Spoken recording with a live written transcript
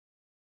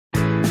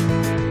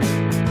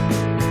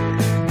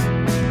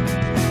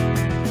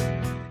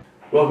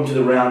Welcome to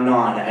the Round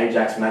 9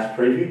 AJAX match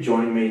preview.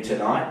 Joining me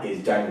tonight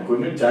is Daniel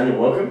Goodman.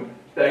 Daniel, welcome.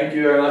 Thank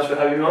you very much for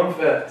having me on,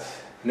 Fats.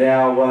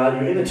 Now,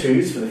 you're in the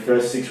twos for the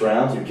first 6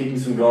 rounds. You're kicking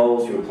some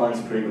goals, you were playing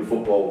some pretty good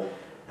football.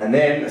 And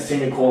then a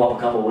senior call-up a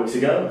couple of weeks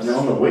ago. And then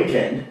on the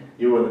weekend,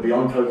 you were the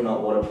Beyond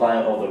Coconut Water Player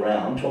of the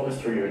Round. Talk us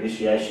through your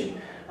initiation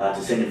to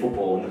senior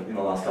football in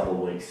the last couple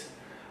of weeks.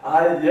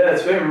 Yeah,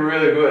 it's been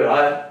really good.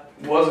 I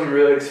wasn't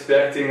really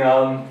expecting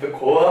the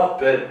call-up,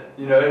 but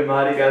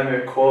Marty gave me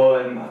a call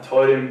and I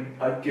told him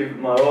I'd give it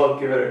my all,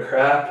 give it a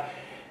crack.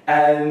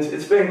 And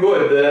it's been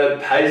good.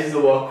 The pace is a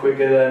lot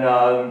quicker than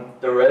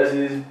the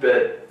resis,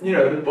 but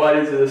the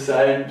bodies are the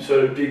same,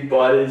 sort of big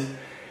bodies.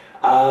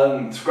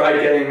 It's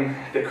great getting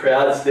the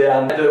crowds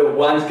down. The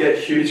ones get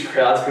huge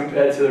crowds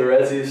compared to the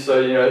resis,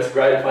 so it's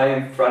great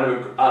playing in front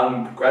of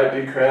a great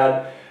big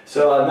crowd.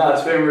 So no,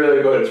 it's been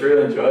really good. It's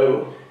really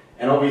enjoyable.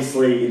 And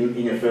obviously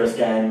in your first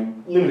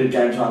game, limited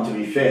game time to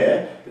be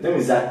fair, but then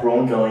with Zach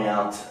Braun going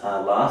out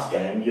last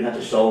game, you had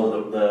to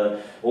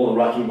shoulder all the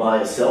rucking by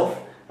yourself.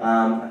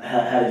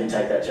 How did you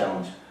take that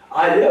challenge?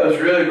 Yeah, it was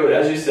really good.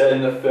 As you said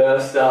in the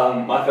first,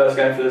 my first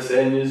game for the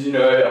seniors,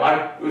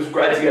 it was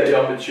great to get the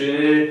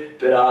opportunity,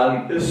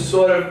 but it was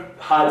sort of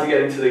hard to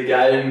get into the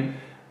game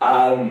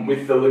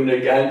with the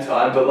limited game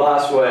time. But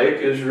last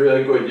week it was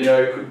really good.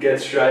 Could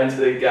get straight into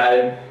the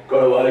game,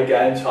 got a lot of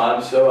game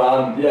time. So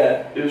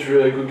yeah, it was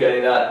really good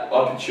getting that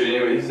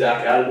opportunity with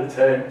Zach out of the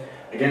team.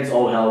 Against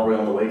Old Halbury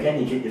on the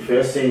weekend, you kicked your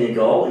first senior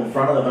goal in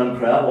front of the home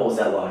crowd. What was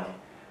that like?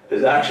 It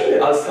was actually,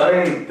 I was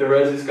telling the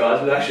resis guys,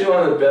 it was actually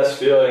one of the best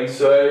feelings.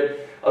 So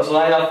I was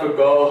laying up for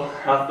goal,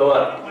 I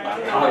thought, I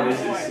can't miss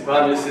this. If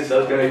I miss this, I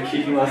was going to be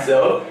kicking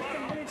myself.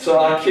 So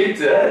I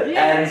kicked it,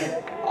 and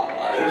it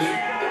was,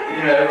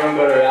 everyone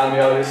got around me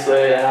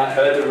obviously, and I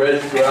heard the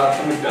resis were up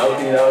from the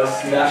balcony. They were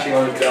smashing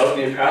on the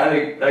balcony.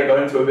 Apparently they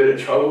got into a bit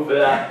of trouble for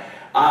that.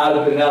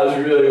 But that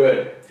was really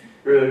good.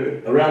 Really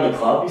good. Around the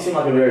club, you seem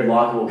like a very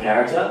likeable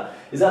character.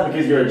 Is that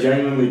because you're a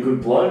genuinely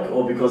good bloke,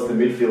 or because the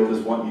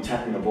midfielders want you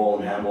tapping the ball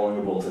and handballing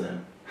the ball to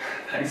them?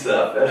 Thanks for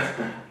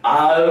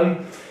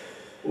that.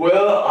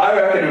 Well, I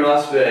reckon it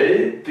must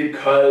be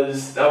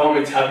because they want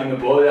me tapping the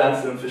ball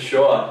down to them for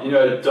sure.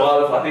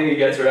 Dive, I think he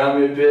gets around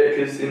me a bit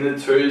because in the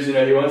twos,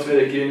 he wants me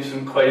to give him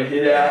some clean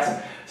hit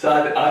outs. So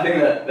I think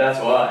that's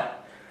why.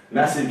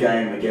 Massive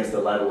game against the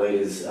ladder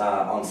leaders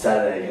on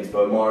Saturday against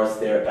Beaumaris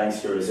there at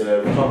Banksia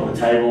Reserve, top of the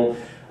table.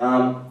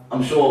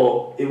 I'm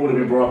sure it would have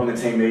been brought up in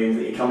the team meetings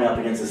that you're coming up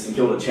against a St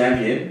Kilda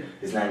champion.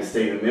 His name is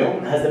Stephen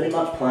Milne. Has there been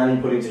much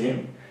planning put into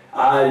him?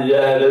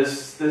 Yeah,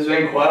 there's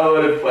been quite a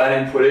lot of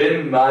planning put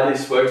in. Marty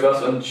spoke to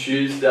us on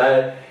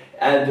Tuesday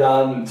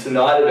and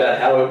tonight about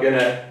how we're going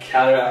to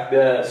counteract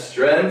their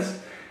strengths.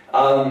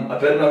 I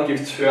better not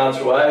give too much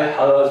away,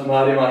 otherwise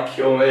Marty might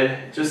kill me,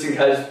 just in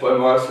case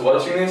Beaumaris are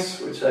watching this,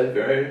 which they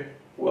very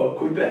well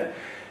could be.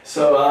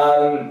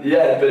 So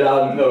yeah,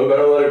 but no, we've got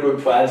a lot of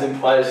good plans in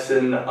place,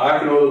 and I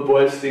reckon all the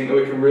boys think that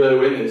we can really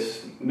win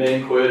this, me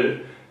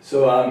included.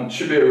 So it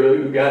should be a really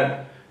good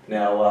game.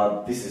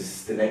 Now this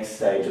is the next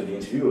stage of the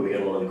interview where we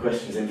get a lot of the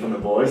questions in from the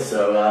boys,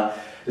 so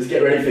just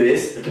get ready for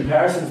this. The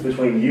comparisons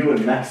between you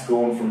and Max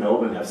Gawn from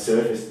Melbourne have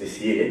surfaced this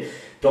year.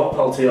 Doc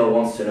Paltiel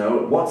wants to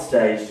know, at what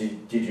stage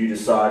did you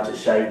decide to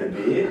shave the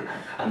beard,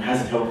 and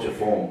has it helped your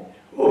form?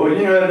 Well,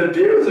 the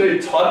beard was a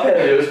bit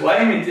top-heavy, it was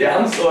weighing me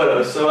down sort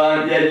of, so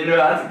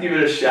yeah, I had to give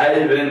it a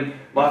shave and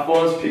my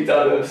form's picked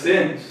up ever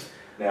since.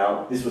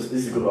 Now, this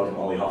is a good one from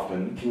Ollie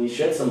Hoffman. Can you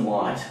shed some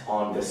light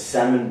on the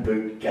salmon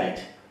boot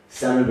gate?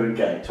 Salmon boot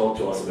gate, talk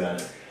to us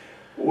about it.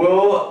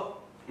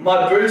 Well,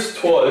 my boots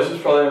tore, this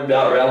was probably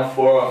about round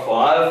 4 or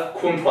 5,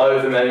 couldn't play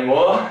with them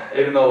anymore,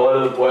 even though a lot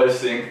of the boys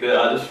think that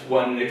I just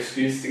want an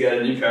excuse to get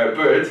a new pair of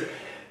boots.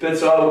 But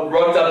so I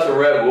rocked up to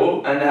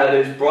Rebel and they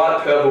had these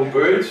bright purple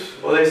boots,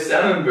 or these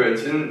salmon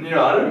boots, and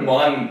I don't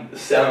mind the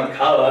salmon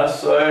colour,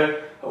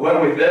 so I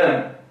went with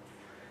them.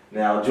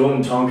 Now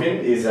Jordan Tonkin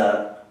is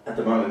at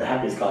the moment the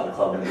happiest guy at the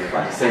club when they're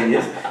playing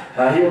seniors.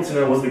 He wants to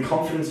know, was the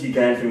confidence you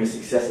gained from your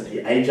success at the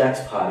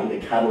AJAX party a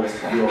catalyst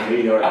for your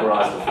meteoric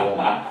rise to form?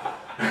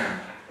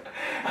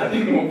 I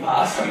think we'll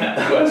pass on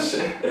that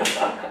question.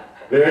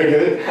 Very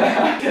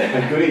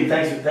good. Goody,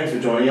 thanks for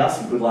joining us,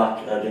 and good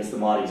luck against the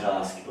mighty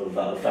task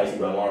of facing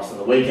Beaumaris on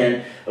the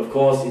weekend. Of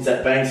course, it's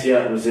at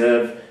Banksia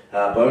Reserve,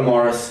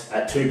 Beaumaris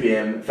at 2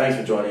 PM. Thanks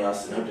for joining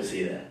us, and hope to see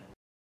you there.